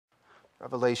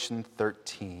Revelation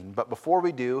 13. But before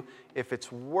we do, if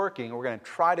it's working, we're going to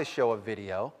try to show a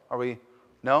video. Are we?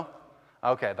 No?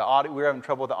 Okay, the audio, we were having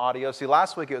trouble with the audio. See,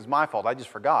 last week it was my fault. I just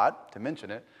forgot to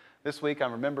mention it. This week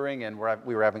I'm remembering, and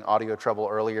we were having audio trouble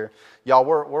earlier. Y'all,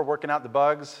 we're working out the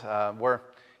bugs.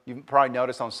 You probably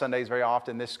noticed on Sundays very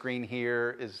often this screen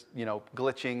here is,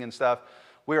 glitching and stuff.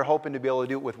 We were hoping to be able to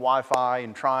do it with Wi-Fi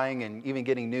and trying and even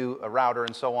getting a router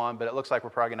and so on, but it looks like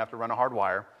we're probably going to have to run a hard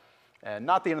wire. And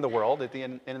not the end of the world. At the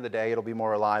end of the day, it'll be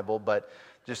more reliable. But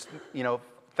just,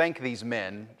 thank these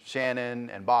men,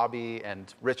 Shannon and Bobby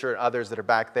and Richard and others that are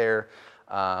back there.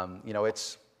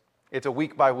 It's a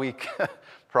week-by-week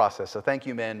process. So thank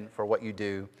you, men, for what you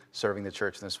do serving the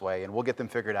church in this way. And we'll get them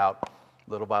figured out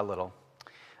little by little.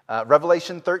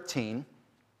 Revelation 13.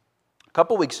 A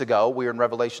couple weeks ago, we were in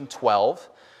Revelation 12.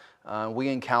 We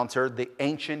encountered the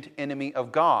ancient enemy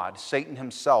of God, Satan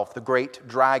himself, the great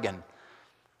dragon.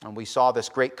 And we saw this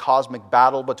great cosmic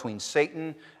battle between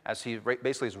Satan as he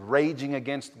basically is raging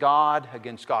against God,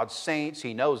 against God's saints.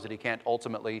 He knows that he can't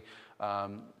ultimately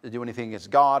do anything against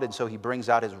God, and so he brings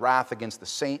out his wrath against the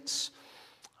saints.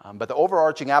 But the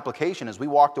overarching application as we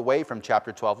walked away from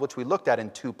chapter 12, which we looked at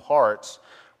in two parts,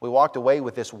 we walked away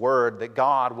with this word that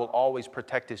God will always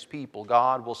protect his people.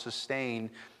 God will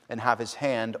sustain and have his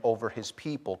hand over his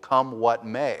people, come what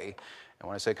may. And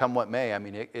when I say come what may, I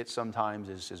mean it sometimes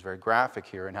is very graphic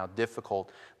here in how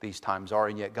difficult these times are,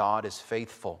 and yet God is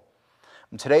faithful.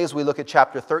 And today as we look at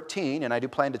chapter 13, and I do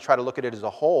plan to try to look at it as a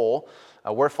whole,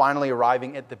 we're finally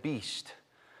arriving at the beast.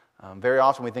 Very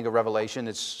often we think of Revelation,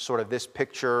 it's sort of this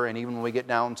picture, and even when we get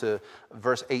down to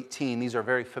verse 18, these are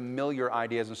very familiar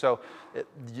ideas, and so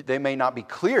they may not be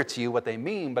clear to you what they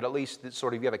mean, but at least it's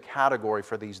sort of you have a category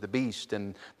for these, the beast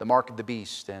and the mark of the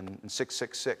beast and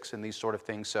 666 and these sort of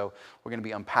things, so we're going to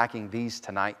be unpacking these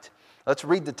tonight. Let's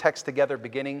read the text together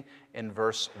beginning in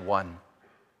verse 1.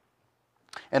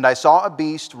 And I saw a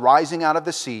beast rising out of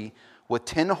the sea with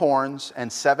 10 horns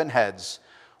and 7 heads,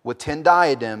 with 10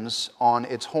 diadems on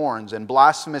its horns and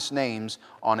blasphemous names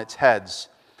on its heads.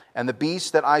 And the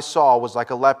beast that I saw was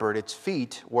like a leopard, its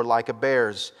feet were like a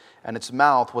bear's, and its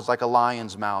mouth was like a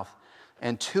lion's mouth.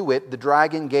 And to it the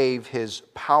dragon gave his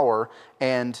power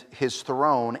and his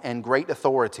throne and great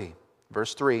authority.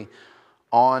 Verse 3,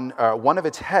 on one of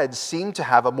its heads seemed to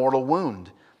have a mortal wound,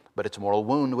 but its mortal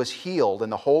wound was healed,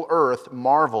 and the whole earth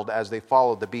marveled as they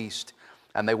followed the beast.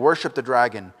 And they worshipped the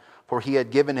dragon, for he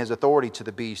had given his authority to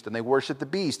the beast. And they worshipped the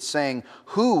beast, saying,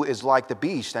 who is like the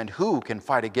beast, and who can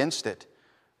fight against it?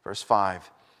 Verse 5.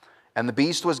 And the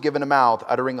beast was given a mouth,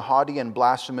 uttering haughty and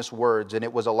blasphemous words, and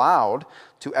it was allowed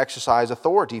to exercise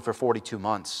authority for 42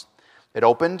 months. It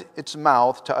opened its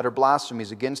mouth to utter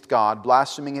blasphemies against God,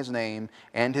 blaspheming his name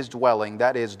and his dwelling,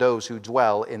 that is, those who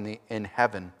dwell in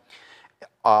heaven.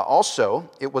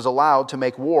 Also, it was allowed to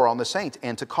make war on the saints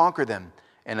and to conquer them.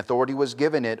 And authority was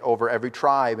given it over every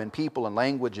tribe and people and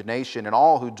language and nation, and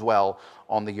all who dwell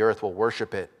on the earth will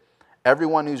worship it.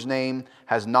 Everyone whose name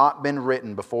has not been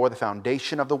written before the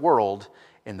foundation of the world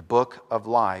in the book of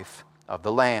life of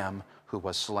the Lamb who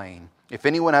was slain. If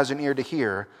anyone has an ear to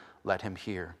hear, let him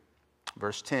hear.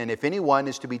 Verse 10, if anyone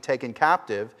is to be taken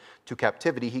captive, to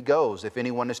captivity he goes. If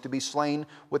anyone is to be slain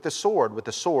with the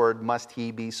sword must he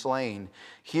be slain.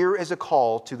 Here is a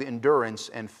call to the endurance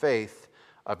and faith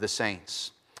of the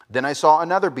saints. Then I saw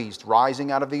another beast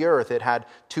rising out of the earth. It had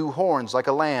 2 horns like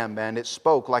a lamb, and it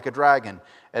spoke like a dragon.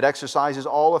 It exercises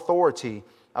all authority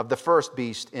of the first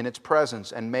beast in its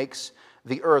presence, and makes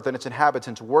the earth and its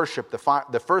inhabitants worship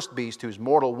the first beast whose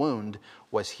mortal wound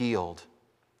was healed.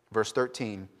 Verse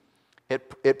 13,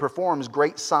 it performs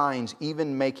great signs,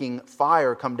 even making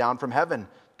fire come down from heaven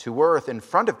to earth in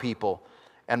front of people.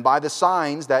 And by the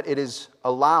signs that it is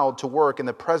allowed to work in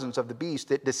the presence of the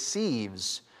beast, it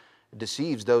deceives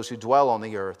those who dwell on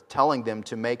the earth, telling them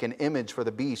to make an image for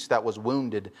the beast that was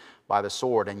wounded by the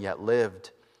sword and yet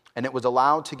lived. And it was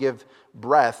allowed to give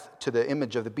breath to the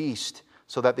image of the beast,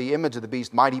 so that the image of the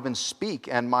beast might even speak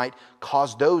and might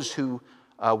cause those who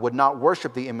would not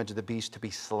worship the image of the beast to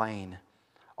be slain.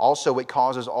 Also, it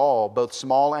causes all, both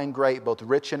small and great, both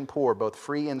rich and poor, both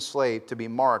free and slave, to be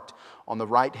marked on the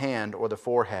right hand or the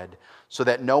forehead, so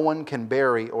that no one can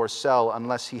bury or sell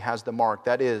unless he has the mark,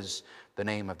 that is, the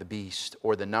name of the beast,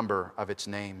 or the number of its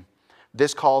name.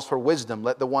 This calls for wisdom.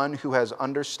 Let the one who has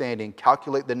understanding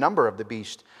calculate the number of the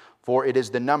beast, for it is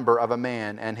the number of a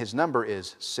man, and his number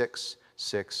is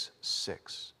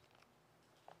 666.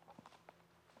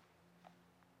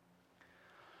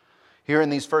 Here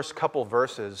in these first couple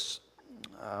verses,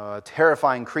 a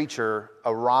terrifying creature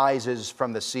arises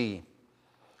from the sea.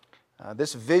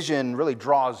 This vision really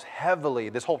draws heavily,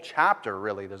 this whole chapter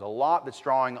really, there's a lot that's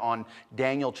drawing on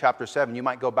Daniel chapter 7. You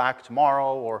might go back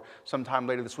tomorrow or sometime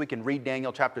later this week and read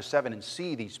Daniel chapter 7 and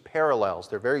see these parallels.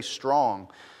 They're very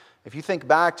strong. If you think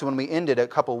back to when we ended a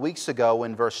couple of weeks ago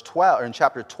in verse 12, or in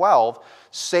chapter 12,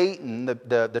 Satan,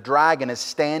 the dragon, is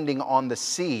standing on the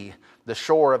sea, the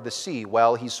shore of the sea.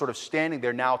 Well, he's sort of standing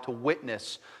there now to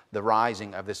witness the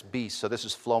rising of this beast. So this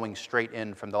is flowing straight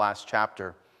in from the last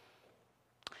chapter.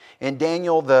 In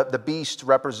Daniel, the beast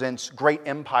represents great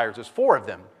empires. There's 4 of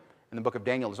them in the book of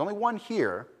Daniel. There's only one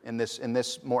here in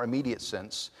this more immediate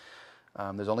sense.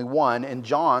 There's only one, and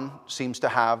John seems to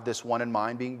have this one in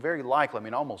mind, being very likely,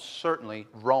 almost certainly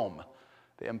Rome,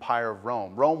 the Empire of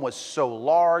Rome. Rome was so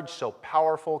large, so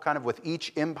powerful, kind of with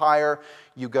each empire,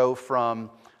 you go from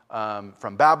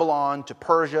Babylon to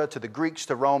Persia to the Greeks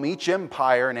to Rome. Each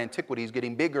empire in antiquity is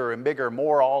getting bigger and bigger,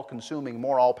 more all-consuming,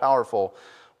 more all-powerful.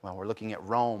 Well, we're looking at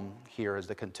Rome here as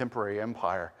the contemporary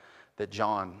empire that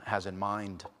John has in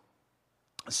mind.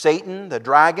 Satan, the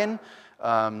dragon,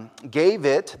 gave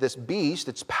it, this beast,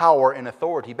 its power and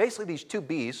authority. Basically, these 2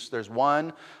 beasts, there's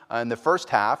one in the first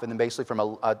half, and then basically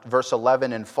from verse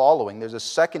 11 and following, there's a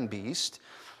second beast.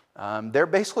 They're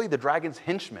basically the dragon's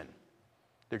henchmen.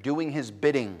 They're doing his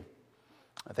bidding.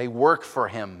 They work for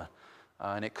him.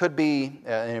 And it could be,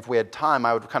 and if we had time,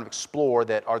 I would kind of explore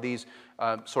that. Are these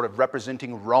sort of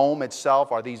representing Rome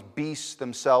itself? Are these beasts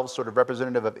themselves sort of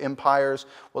representative of empires?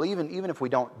 Well, even if we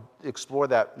don't explore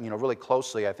that really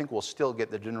closely, I think we'll still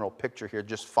get the general picture here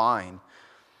just fine.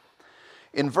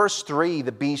 In verse 3,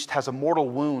 the beast has a mortal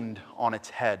wound on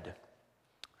its head.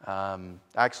 I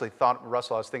actually thought,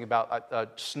 Russell, I was thinking about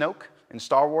Snoke in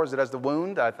Star Wars that has the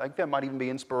wound. I think that might even be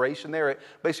inspiration there. It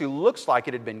basically looks like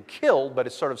it had been killed, but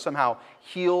it's sort of somehow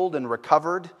healed and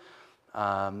recovered.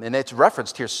 And it's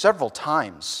referenced here several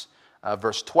times.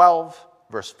 Verse 12,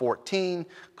 verse 14.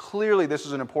 Clearly, this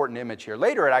is an important image here.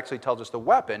 Later, it actually tells us the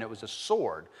weapon. It was a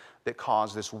sword that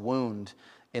caused this wound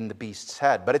in the beast's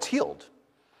head. But it's healed.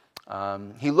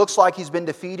 He looks like he's been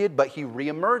defeated, but he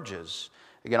reemerges.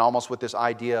 Again, almost with this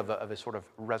idea of a sort of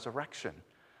resurrection.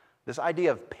 This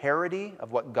idea of parody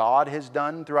of what God has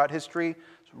done throughout history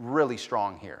is really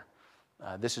strong here.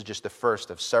 This is just the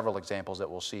first of several examples that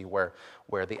we'll see where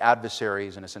the adversary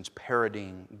is, in a sense,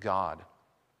 parodying God.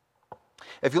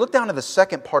 If you look down to the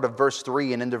second part of verse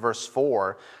 3 and into verse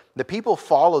 4, the people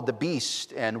followed the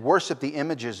beast and worshiped the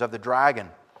images of the dragon.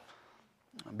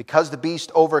 Because the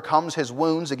beast overcomes his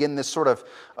wounds, again, this sort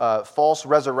of false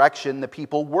resurrection, the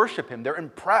people worship him. They're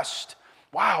impressed.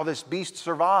 Wow, this beast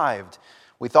survived.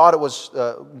 We thought it was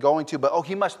going to, but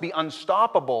he must be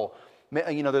unstoppable.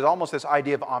 There's almost this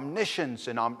idea of omniscience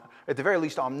and at the very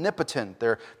least omnipotent.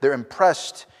 They're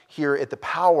impressed here at the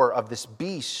power of this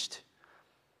beast.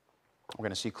 We're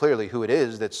going to see clearly who it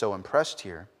is that's so impressed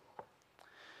here.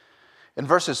 In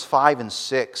verses 5 and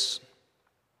 6,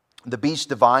 the beast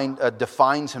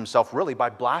defines himself really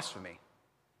by blasphemy.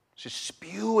 It's just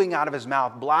spewing out of his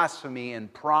mouth blasphemy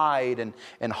and pride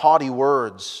and haughty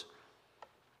words.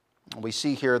 We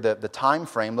see here the time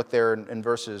frame. Look there in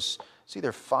verses, it's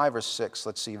either 5 or 6.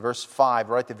 Let's see, verse 5,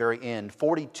 right at the very end,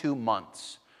 42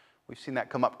 months. We've seen that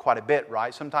come up quite a bit,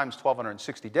 right? Sometimes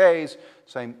 1,260 days,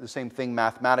 the same thing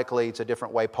mathematically. It's a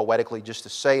different way poetically just to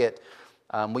say it.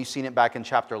 We've seen it back in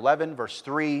chapter 11, verse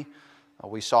 3.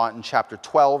 We saw it in chapter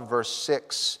 12, verse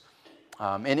 6,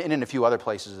 and in a few other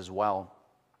places as well.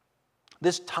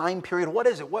 This time period, what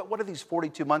is it? What are these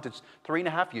 42 months? It's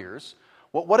 3.5 years.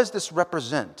 What does this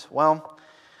represent? Well,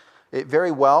 it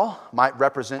very well might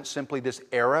represent simply this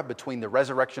era between the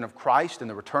resurrection of Christ and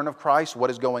the return of Christ. What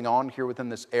is going on here within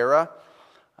this era?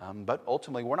 But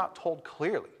ultimately, we're not told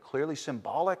clearly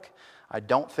symbolic. I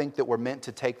don't think that we're meant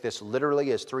to take this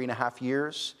literally as 3.5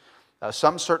 years.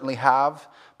 Some certainly have,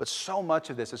 but so much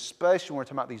of this, especially when we're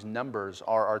talking about these numbers,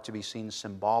 are to be seen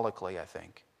symbolically, I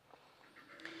think.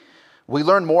 We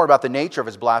learn more about the nature of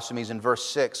his blasphemies in verse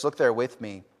 6. Look there with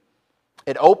me.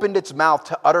 It opened its mouth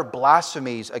to utter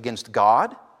blasphemies against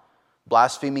God,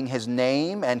 blaspheming his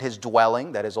name and his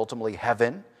dwelling, that is ultimately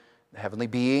heaven, the heavenly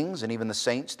beings, and even the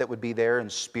saints that would be there in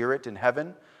spirit in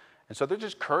heaven. And so they're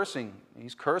just cursing.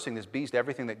 He's cursing this beast,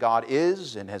 everything that God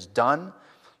is and has done.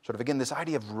 Sort of, again, this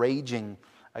idea of raging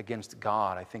against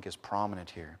God, I think, is prominent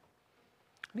here.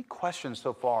 Any questions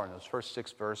so far in those first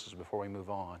 6 verses before we move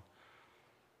on?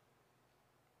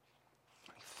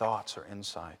 Any thoughts or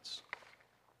insights?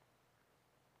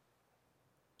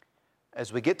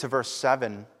 As we get to verse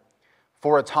 7,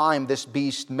 for a time this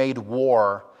beast made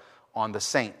war on the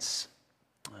saints.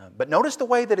 But notice the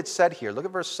way that it's said here. Look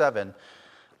at verse 7.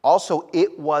 Also,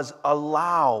 it was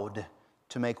allowed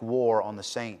to make war on the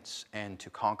saints and to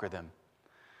conquer them.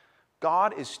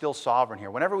 God is still sovereign here.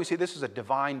 Whenever we see this is a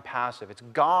divine passive, it's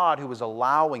God who is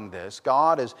allowing this.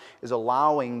 God is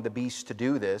allowing the beast to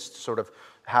do this, to sort of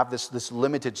have this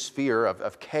limited sphere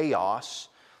of chaos.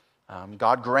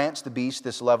 God grants the beast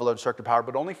this level of destructive power,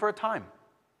 but only for a time.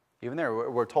 Even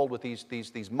there, we're told with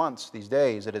these months, these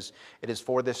days, it is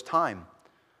for this time.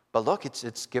 But look,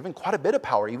 it's given quite a bit of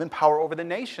power, even power over the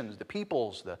nations, the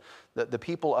peoples, the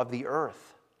people of the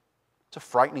earth. It's a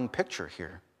frightening picture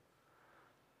here.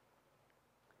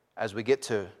 As we get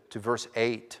to verse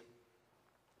 8,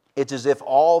 it's as if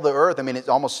all the earth, it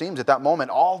almost seems at that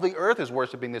moment, all the earth is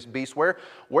worshiping this beast. Where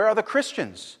are the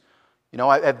Christians?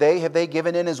 Have they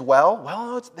given in as well?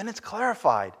 Well, then it's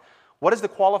clarified. What is the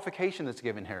qualification that's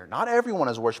given here? Not everyone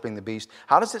is worshiping the beast.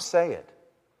 How does it say it?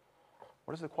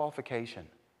 What is the qualification?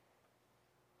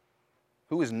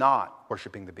 Who is not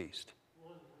worshiping the beast?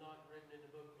 One not written in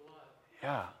the book of life.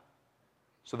 Yeah.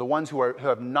 So the ones who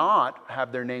have not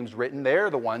have their names written, they're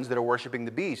the ones that are worshiping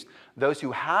the beast. Those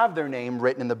who have their name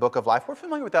written in the book of life, we're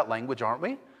familiar with that language, aren't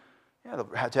we? Yeah,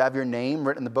 to have your name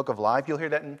written in the book of life. You'll hear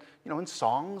that in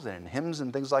songs and in hymns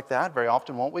and things like that very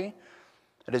often, won't we?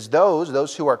 It is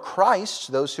those who are Christ's,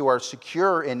 those who are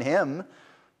secure in Him,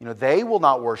 they will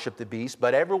not worship the beast,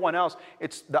 but everyone else,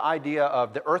 it's the idea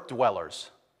of the earth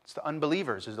dwellers. It's the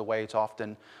unbelievers is the way it's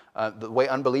often, the way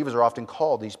unbelievers are often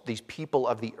called, these people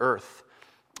of the earth.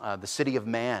 The city of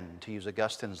man, to use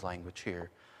Augustine's language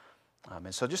here.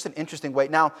 And so just an interesting way.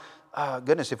 Now,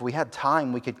 goodness, if we had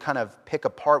time, we could kind of pick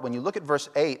apart. When you look at verse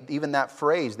 8, even that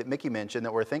phrase that Mickey mentioned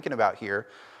that we're thinking about here,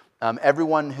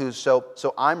 everyone who's,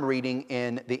 so I'm reading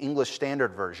in the English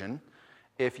Standard Version.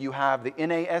 If you have the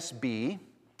NASB,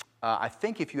 I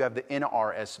think if you have the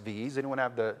NRSV, does anyone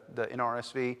have the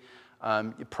NRSV?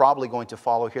 You're probably going to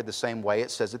follow here the same way. It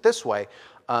says it this way.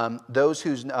 Those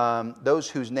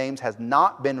whose names has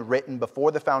not been written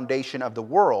before the foundation of the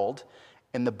world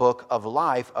in the book of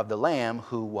life of the Lamb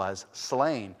who was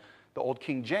slain. The Old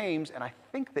King James, and I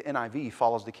think the NIV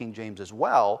follows the King James as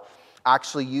well,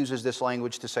 actually uses this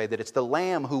language to say that it's the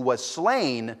Lamb who was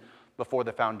slain before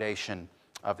the foundation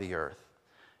of the earth.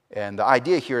 And the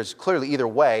idea here is clearly either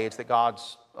way, it's that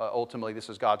ultimately this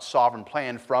is God's sovereign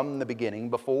plan from the beginning,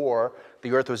 before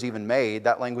the earth was even made.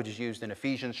 That language is used in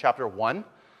Ephesians chapter 1.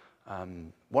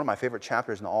 One of my favorite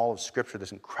chapters in all of Scripture,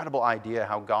 this incredible idea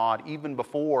how God, even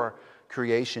before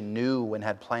creation, knew and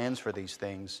had plans for these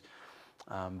things.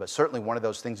 But certainly one of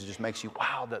those things that just makes you,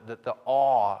 wow, the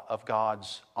awe of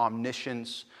God's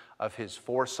omniscience, of His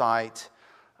foresight,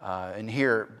 and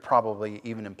here probably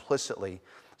even implicitly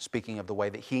speaking of the way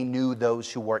that He knew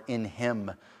those who were in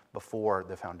Him before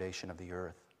the foundation of the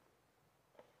earth.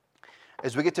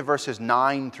 As we get to verses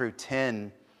 9 through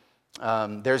 10,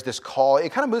 there's this call.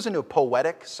 It kind of moves into a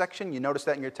poetic section. You notice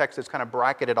that in your text, it's kind of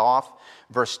bracketed off.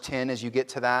 Verse 10, as you get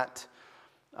to that.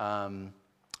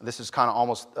 This is kind of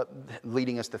almost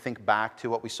leading us to think back to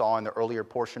what we saw in the earlier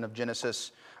portion of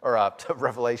Genesis, or to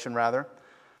Revelation rather.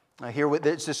 Here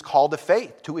it's this call to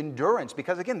faith, to endurance,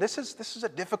 because again, this is a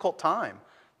difficult time.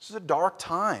 This is a dark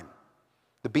time.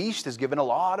 The beast is given a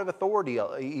lot of authority.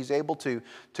 He's able to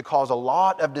cause a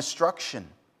lot of destruction.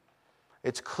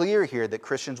 It's clear here that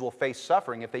Christians will face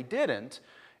suffering. If they didn't,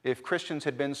 if Christians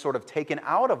had been sort of taken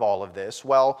out of all of this,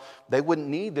 well, they wouldn't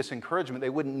need this encouragement. They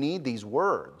wouldn't need these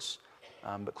words.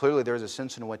 But clearly there is a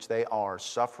sense in which they are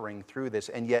suffering through this,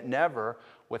 and yet never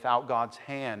without God's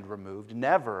hand removed,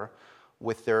 never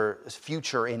with their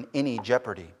future in any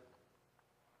jeopardy.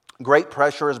 Great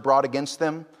pressure is brought against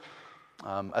them.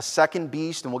 A second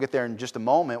beast, and we'll get there in just a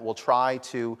moment, will try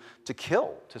to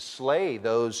kill, to slay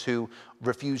those who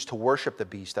refuse to worship the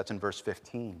beast. That's in verse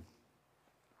 15.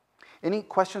 Any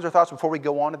questions or thoughts before we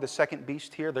go on to the second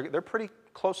beast here? They're pretty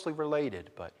closely related,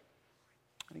 but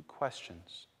any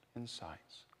questions,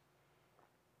 insights?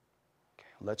 Okay,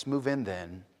 let's move in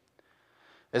then.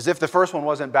 As if the first one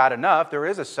wasn't bad enough, there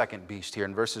is a second beast here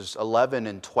in verses 11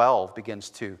 and 12 begins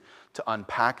to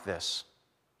unpack this.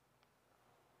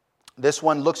 This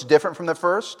one looks different from the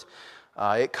first.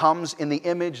 It comes in the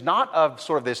image not of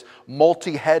sort of this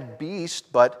multi-head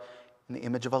beast, but in the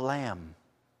image of a lamb.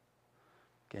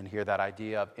 Again, here that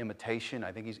idea of imitation.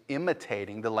 I think he's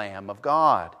imitating the Lamb of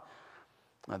God.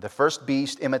 The first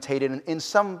beast imitated in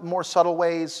some more subtle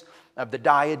ways of the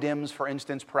diadems, for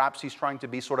instance. Perhaps he's trying to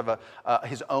be sort of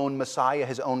his own Messiah,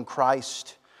 his own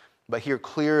Christ. But here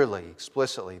clearly,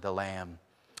 explicitly, the Lamb.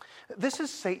 This is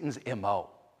Satan's MO.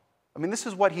 I mean, this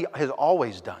is what he has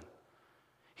always done.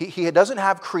 He doesn't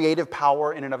have creative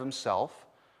power in and of himself.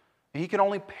 He can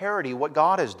only parody what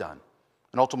God has done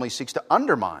and ultimately seeks to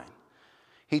undermine.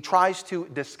 He tries to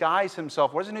disguise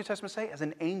himself, what does the New Testament say? As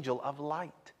an angel of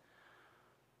light.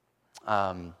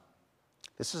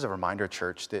 This is a reminder,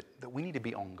 church, that we need to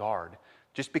be on guard.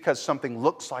 Just because something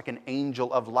looks like an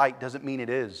angel of light doesn't mean it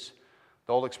is.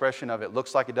 The old expression of it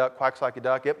looks like a duck, quacks like a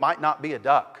duck, it might not be a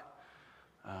duck.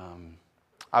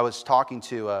 I was talking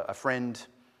to a friend,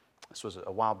 this was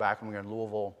a while back when we were in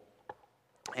Louisville,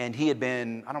 and he had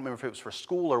been, I don't remember if it was for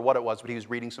school or what it was, but he was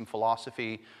reading some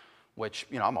philosophy, which,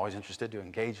 I'm always interested to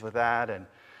engage with that. And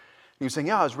he was saying,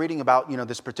 I was reading about,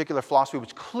 this particular philosophy,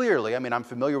 which clearly, I'm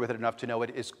familiar with it enough to know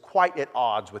it is quite at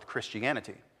odds with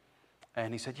Christianity.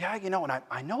 And he said, and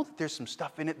I know that there's some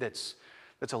stuff in it that's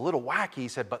a little wacky. He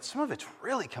said, but some of it's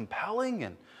really compelling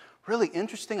and really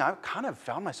interesting. I kind of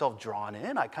found myself drawn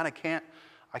in. I can't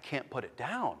put it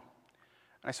down.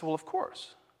 And I said, well, of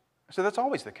course. I said, that's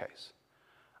always the case.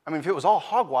 If it was all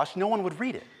hogwash, no one would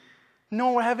read it. No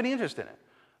one would have any interest in it.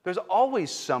 There's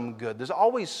always some good. There's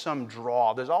always some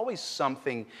draw. There's always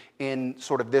something in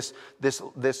sort of this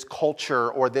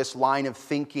culture or this line of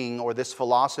thinking or this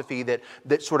philosophy that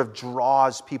sort of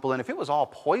draws people in. If it was all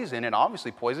poison, and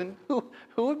obviously poison, who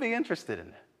would be interested in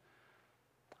it?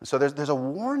 So there's a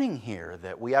warning here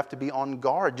that we have to be on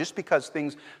guard. Just because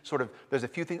things there's a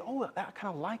few things, I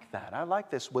kind of like that. I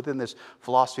like this within this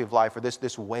philosophy of life or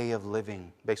this way of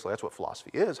living. Basically, that's what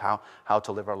philosophy is, how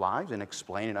to live our lives and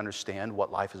explain and understand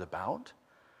what life is about.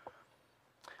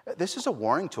 This is a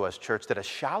warning to us, church, that a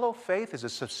shallow faith is a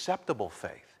susceptible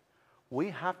faith.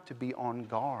 We have to be on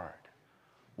guard.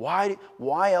 Why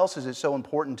else is it so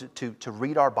important to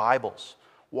read our Bibles?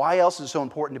 Why else is it so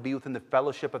important to be within the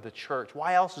fellowship of the church?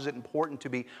 Why else is it important to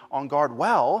be on guard?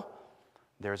 Well,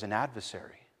 there's an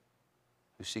adversary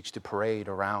who seeks to parade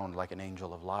around like an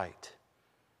angel of light.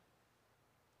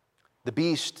 The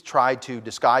beast tried to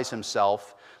disguise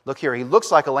himself. Look here, he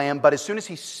looks like a lamb, but as soon as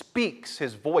he speaks,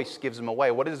 his voice gives him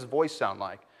away. What does his voice sound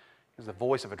like? It's the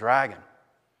voice of a dragon.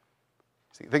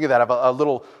 See, think of that, of a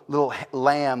little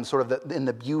lamb, sort of in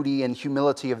the beauty and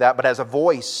humility of that, but as a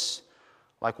voice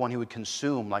like one who would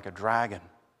consume like a dragon.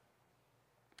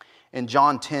 In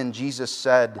John 10, Jesus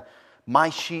said,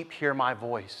 "My sheep hear my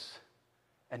voice,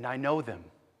 and I know them,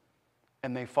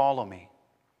 and they follow me."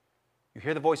 You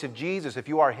hear the voice of Jesus. If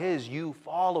you are His, you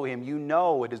follow Him. You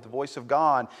know it is the voice of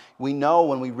God. We know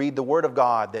when we read the Word of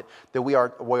God that we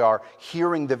are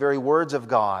hearing the very words of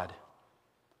God.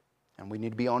 And we need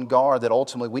to be on guard that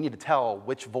ultimately we need to tell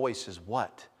which voice is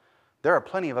what. There are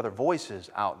plenty of other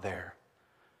voices out there.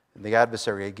 And the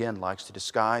adversary, again, likes to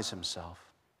disguise himself.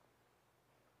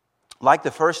 Like the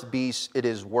first beast, it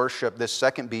is worshiped. This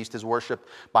second beast is worshiped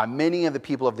by many of the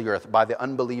people of the earth, by the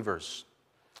unbelievers.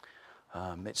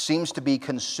 It seems to be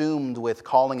consumed with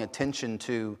calling attention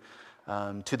to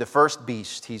the first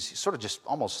beast. He's sort of just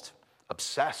almost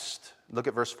obsessed. Look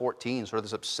at verse 14, sort of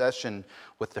this obsession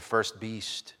with the first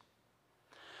beast.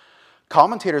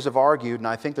 Commentators have argued, and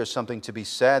I think there's something to be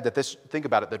said, that think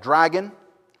about it, the dragon,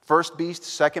 first beast,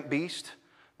 second beast,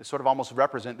 they sort of almost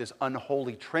represent this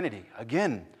unholy trinity.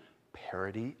 Again,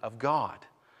 parody of God.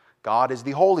 God is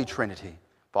the Holy Trinity,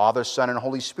 Father, Son, and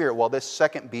Holy Spirit. Well, this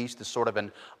second beast is sort of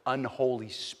an unholy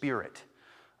spirit.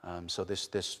 So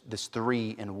this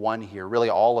three in one here, really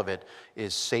all of it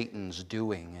is Satan's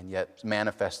doing, and yet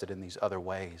manifested in these other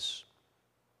ways.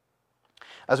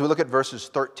 As we look at verses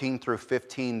 13 through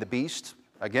 15, the beast,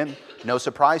 again, no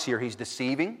surprise here, he's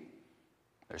deceiving.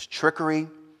 There's trickery.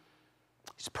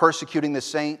 He's persecuting the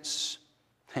saints,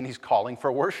 and he's calling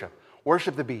for worship.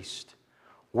 Worship the beast.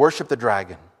 Worship the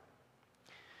dragon.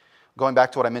 Going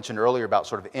back to what I mentioned earlier about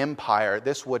sort of empire,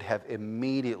 this would have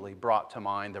immediately brought to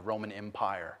mind the Roman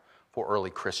Empire for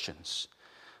early Christians.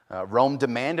 Rome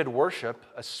demanded worship,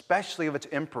 especially of its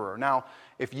emperor. Now,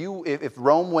 if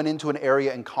Rome went into an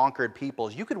area and conquered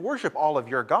peoples, you could worship all of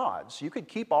your gods. You could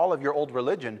keep all of your old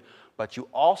religion, but you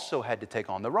also had to take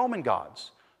on the Roman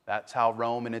gods. That's how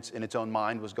Rome in its own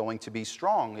mind was going to be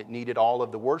strong. It needed all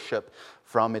of the worship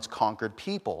from its conquered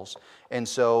peoples. And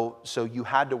so you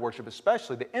had to worship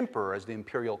especially the emperor as the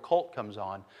imperial cult comes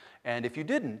on. And if you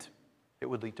didn't, it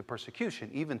would lead to persecution,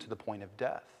 even to the point of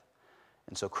death.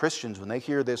 And so Christians, when they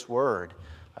hear this word,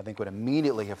 I think would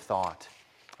immediately have thought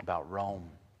about Rome.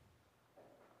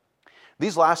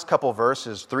 These last couple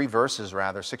verses, 3 verses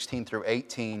rather, 16 through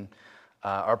 18,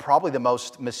 are probably the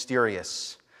most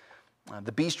mysterious.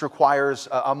 The beast requires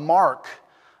a mark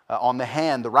on the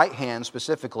hand, the right hand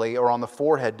specifically, or on the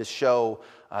forehead to show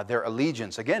their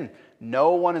allegiance. Again,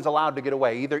 no one is allowed to get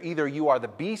away. Either you are the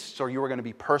beasts or you are going to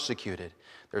be persecuted.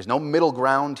 There's no middle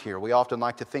ground here. We often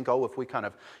like to think, if we kind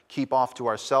of keep off to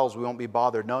ourselves, we won't be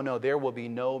bothered. No, there will be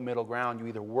no middle ground. You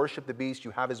either worship the beast,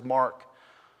 you have his mark,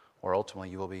 or ultimately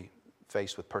you will be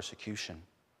faced with persecution.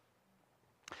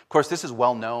 Of course, this is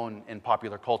well known in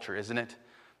popular culture, isn't it?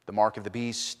 The mark of the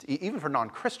beast, even for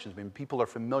non-Christians. I mean, people are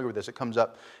familiar with this. It comes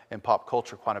up in pop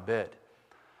culture quite a bit.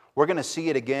 We're going to see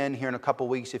it again here in a couple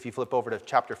weeks. If you flip over to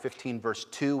chapter 15, verse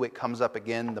 2, it comes up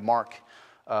again, the mark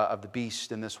of the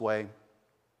beast in this way.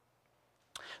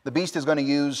 The beast is going to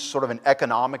use sort of an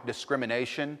economic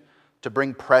discrimination to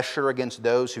bring pressure against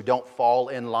those who don't fall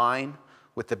in line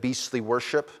with the beastly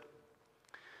worship.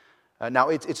 Now,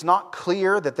 it's not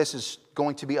clear that this is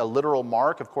going to be a literal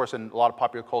mark. Of course, in a lot of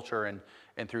popular culture and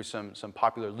through some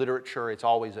popular literature, it's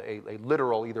always a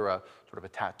literal, either a sort of a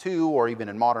tattoo or even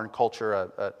in modern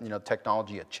culture,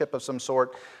 technology, a chip of some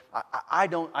sort. I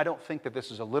don't think that this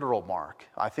is a literal mark.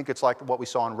 I think it's like what we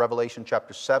saw in Revelation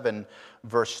chapter 7,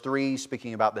 verse 3,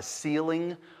 speaking about the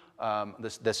sealing,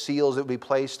 the seals that would be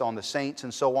placed on the saints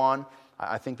and so on.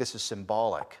 I think this is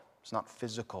symbolic. It's not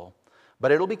physical.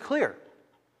 But it'll be clear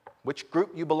which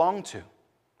group you belong to.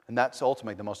 And that's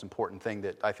ultimately the most important thing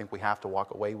that I think we have to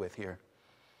walk away with here.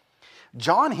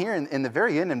 John here in the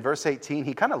very end, in verse 18,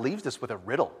 he kind of leaves us with a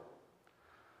riddle.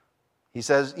 He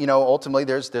says, ultimately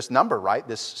there's this number, right?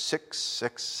 This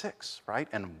 666, right?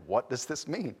 And what does this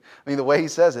mean? I mean, the way he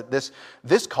says it,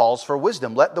 this calls for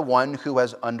wisdom. Let the one who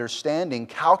has understanding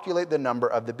calculate the number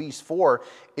of the beast, for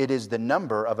it is the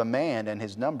number of a man, and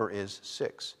his number is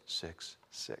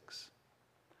 666.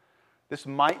 This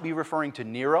might be referring to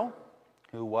Nero,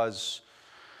 who was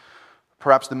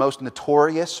perhaps the most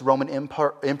notorious Roman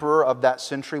emperor of that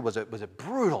century, was a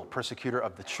brutal persecutor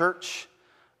of the church.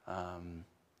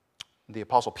 The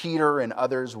Apostle Peter and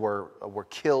others were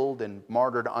killed and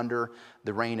martyred under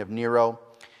the reign of Nero.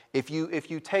 If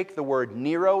you take the word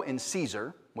Nero and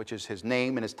Caesar, which is his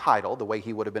name and his title, the way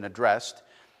he would have been addressed,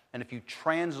 and if you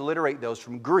transliterate those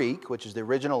from Greek, which is the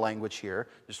original language here,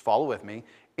 just follow with me,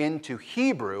 into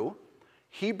Hebrew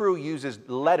uses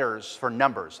letters for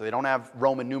numbers. So they don't have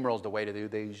Roman numerals the way to do.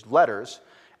 They use letters.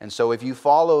 And so if you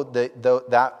follow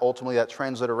that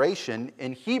transliteration,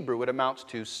 in Hebrew it amounts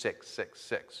to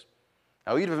 666.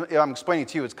 Now, even if I'm explaining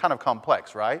to you, it's kind of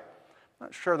complex, right? I'm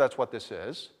not sure that's what this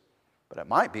is, but it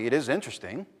might be. It is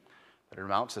interesting that it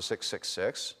amounts to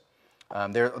 666.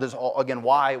 Again,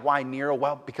 why Nero?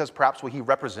 Well, because perhaps what he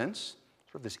represents,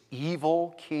 sort of this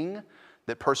evil king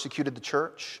that persecuted the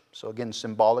church. So again,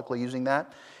 symbolically using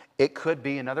that. It could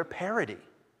be another parody.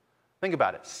 Think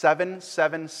about it.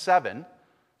 777.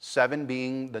 7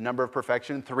 being the number of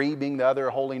perfection, 3 being the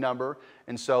other holy number.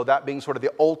 And so that being sort of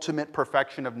the ultimate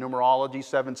perfection of numerology,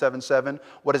 777.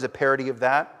 What is a parody of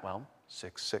that? Well,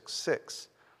 666.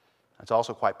 It's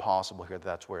also quite possible here that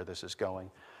that's where this is going.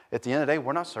 At the end of the day,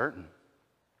 we're not certain.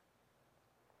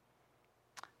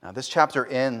 Now, this chapter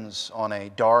ends on a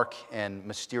dark and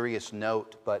mysterious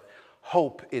note, but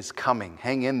hope is coming.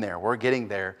 Hang in there. We're getting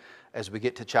there as we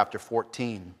get to chapter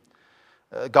 14.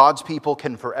 God's people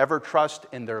can forever trust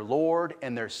in their Lord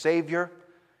and their Savior.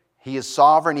 He is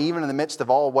sovereign even in the midst of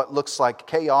all what looks like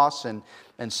chaos and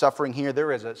suffering here.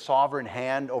 There is a sovereign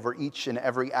hand over each and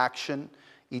every action,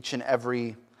 each and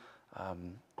every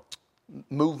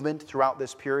movement throughout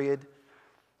this period.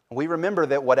 We remember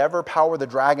that whatever power the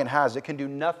dragon has, it can do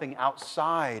nothing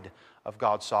outside of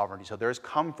God's sovereignty. So there is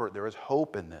comfort, there is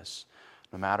hope in this,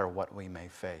 no matter what we may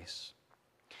face.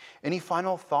 Any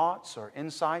final thoughts or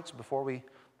insights before we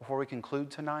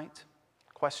conclude tonight?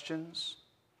 Questions?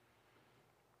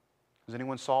 Has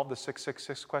anyone solved the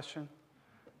 666 question?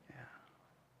 Yeah.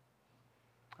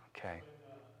 Okay.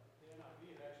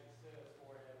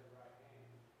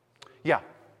 Yeah,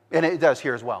 and it does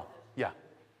here as well. Yeah.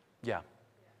 Yeah.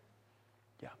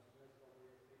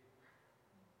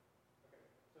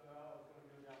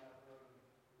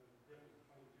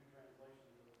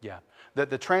 Yeah.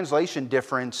 The translation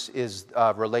difference is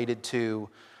related to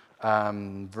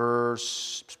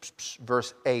verse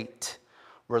 8,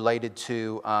 related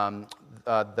to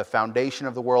the foundation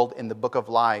of the world in the book of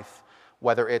life,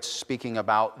 whether it's speaking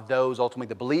about those ultimately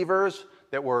the believers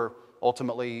that were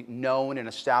ultimately known and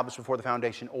established before the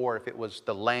foundation, or if it was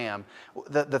the Lamb.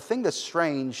 The thing that's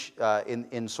strange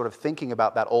in sort of thinking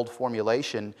about that old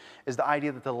formulation is the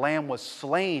idea that the Lamb was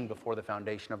slain before the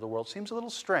foundation of the world. Seems a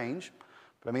little strange.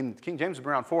 But I mean, King James has been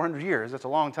around 400 years. That's a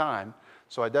long time.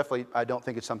 So I don't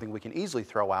think it's something we can easily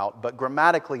throw out. But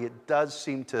grammatically, it does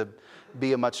seem to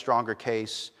be a much stronger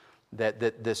case that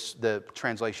the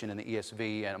translation in the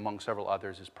ESV and among several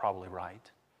others is probably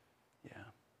right. Yeah.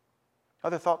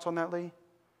 Other thoughts on that, Lee?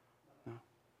 No?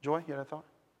 Joy, you had a thought?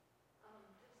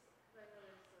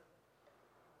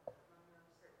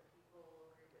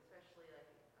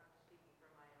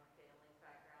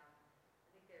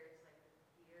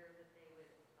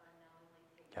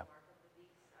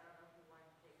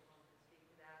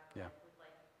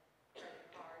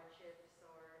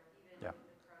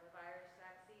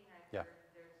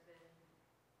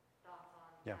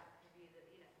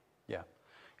 Yeah.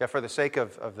 Yeah, for the sake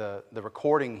of the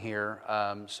recording here,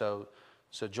 so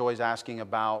Joy's asking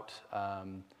about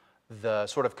the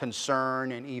sort of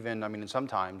concern and even,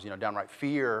 sometimes, downright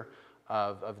fear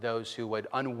of those who would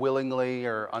unwillingly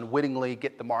or unwittingly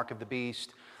get the mark of the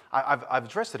beast. I've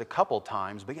addressed it a couple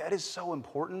times, but yeah, it is so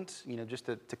important, just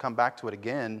to come back to it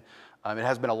again. It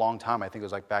has been a long time. I think it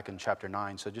was like back in chapter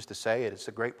 9. So just to say it, it's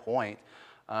a great point.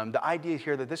 The idea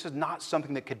here that this is not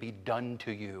something that could be done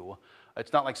to you.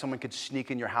 It's not like someone could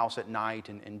sneak in your house at night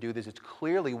and do this. It's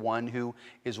clearly one who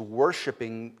is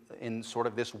worshiping in sort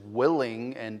of this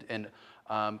willing and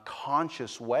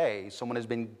conscious way. Someone has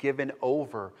been given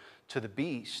over to the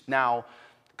beast. Now,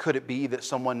 could it be that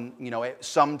someone, at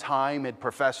some time had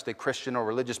professed a Christian or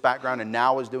religious background and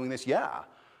now is doing this? Yeah.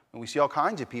 And we see all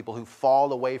kinds of people who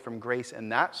fall away from grace in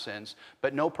that sense,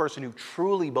 but no person who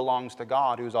truly belongs to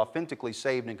God, who is authentically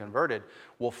saved and converted,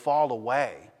 will fall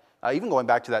away. Even going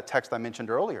back to that text I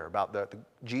mentioned earlier about the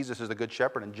Jesus is the good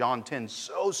shepherd, and John 10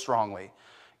 so strongly,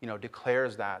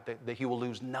 declares that he will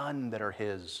lose none that are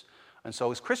his. And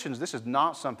so as Christians, this is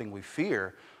not something we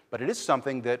fear, but it is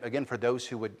something that, again, for those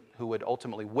who would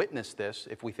ultimately witness this,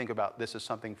 if we think about this as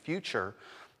something future,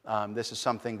 this is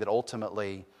something that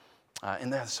ultimately,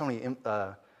 and there's so many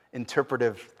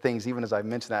interpretive things, even as I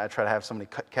mentioned that, I try to have so many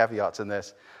caveats in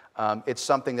this. It's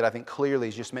something that I think clearly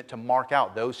is just meant to mark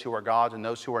out those who are God's and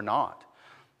those who are not.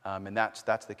 And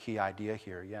that's the key idea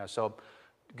here. Yeah, so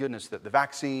goodness, the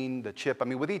vaccine, the chip,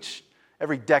 with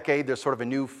every decade there's sort of a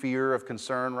new fear of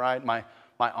concern, right? My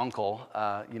uncle,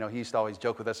 he used to always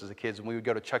joke with us as kids when we would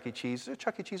go to Chuck E. Cheese. Is there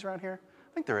Chuck E. Cheese around here?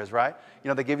 I think there is, right?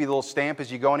 They give you the little stamp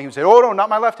as you go, and he would say, "Oh, no, not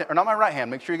my left hand, or not my right hand.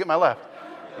 Make sure you get my left."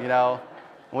 And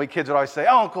we kids would always say,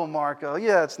 "Oh, Uncle Marco,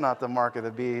 yeah, it's not the mark of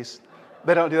the beast."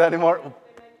 They don't do that anymore.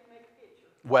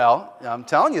 Well, I'm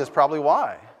telling you, that's probably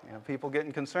why. People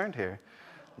getting concerned here.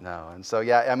 No, and so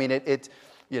yeah,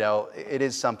 it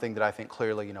is something that I think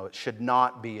clearly, it should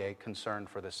not be a concern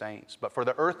for the saints, but for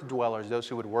the earth dwellers, those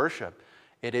who would worship,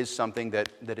 it is something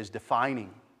that is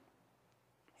defining.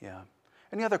 Yeah.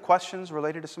 Any other questions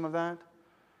related to some of that?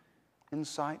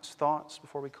 Insights, thoughts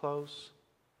before we close?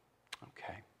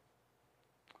 Okay.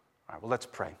 All right. Well, let's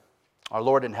pray. Our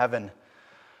Lord in heaven,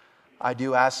 I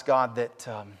do ask God that.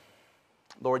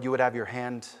 Lord, you would have your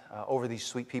hand over these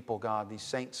sweet people, God, these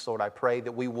saints. Lord, I pray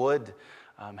that we would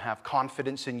have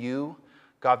confidence in you.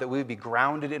 God, that we would be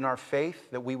grounded in our faith,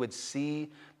 that we would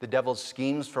see the devil's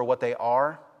schemes for what they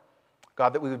are.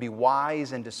 God, that we would be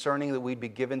wise and discerning, that we'd be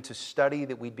given to study,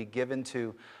 that we'd be given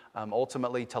to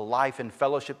ultimately to life and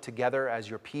fellowship together as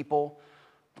your people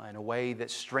in a way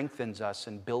that strengthens us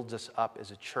and builds us up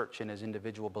as a church and as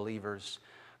individual believers.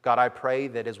 God, I pray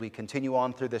that as we continue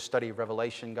on through this study of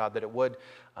Revelation, God, that it would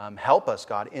help us,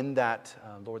 God, in that,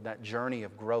 Lord, that journey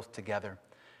of growth together.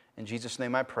 In Jesus'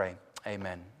 name I pray,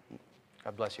 amen.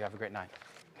 God bless you. Have a great night.